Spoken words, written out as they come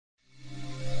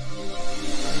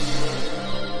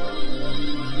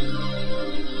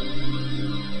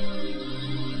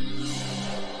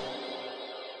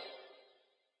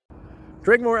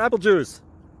drink more apple juice,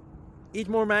 eat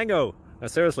more mango. No,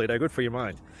 seriously, they're good for your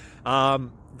mind.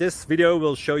 This video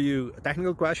will show you a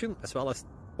technical question as well as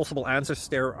possible answers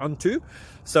thereunto.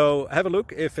 So have a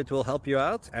look if it will help you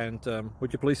out, and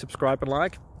would you please subscribe and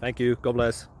like? Thank you. God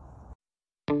bless.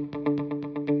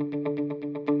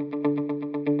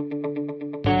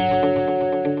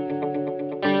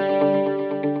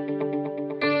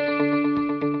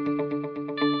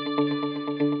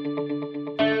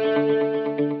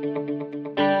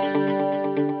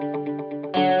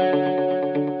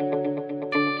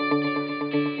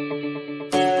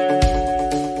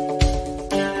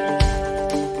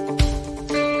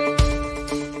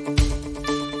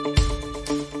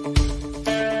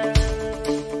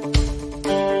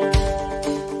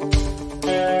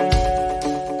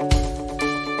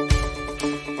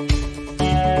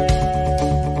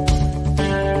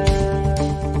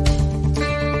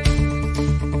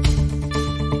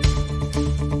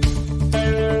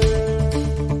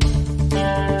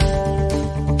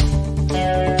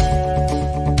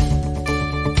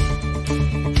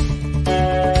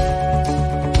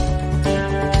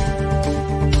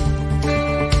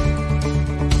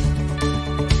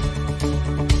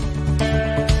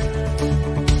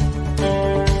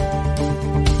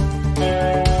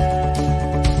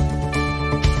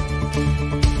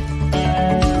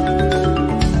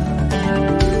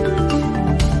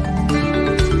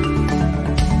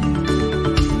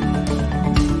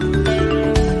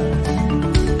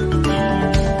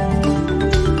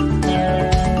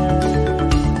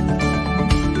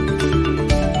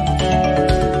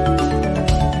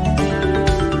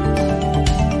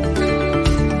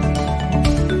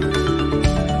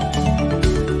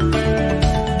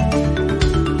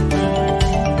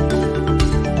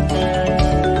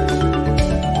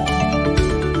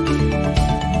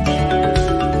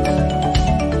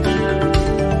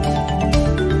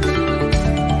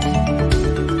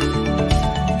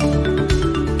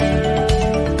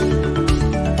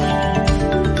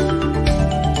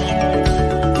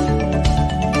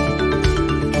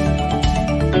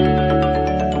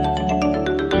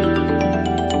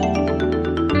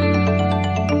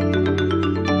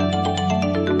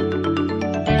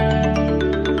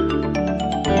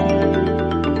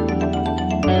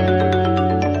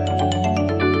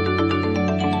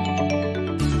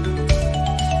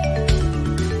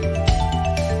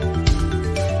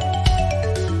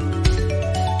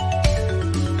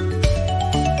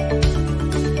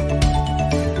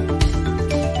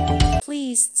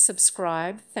 Please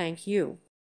subscribe. Thank you.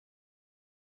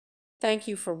 Thank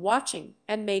you for watching,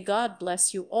 and may God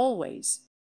bless you always.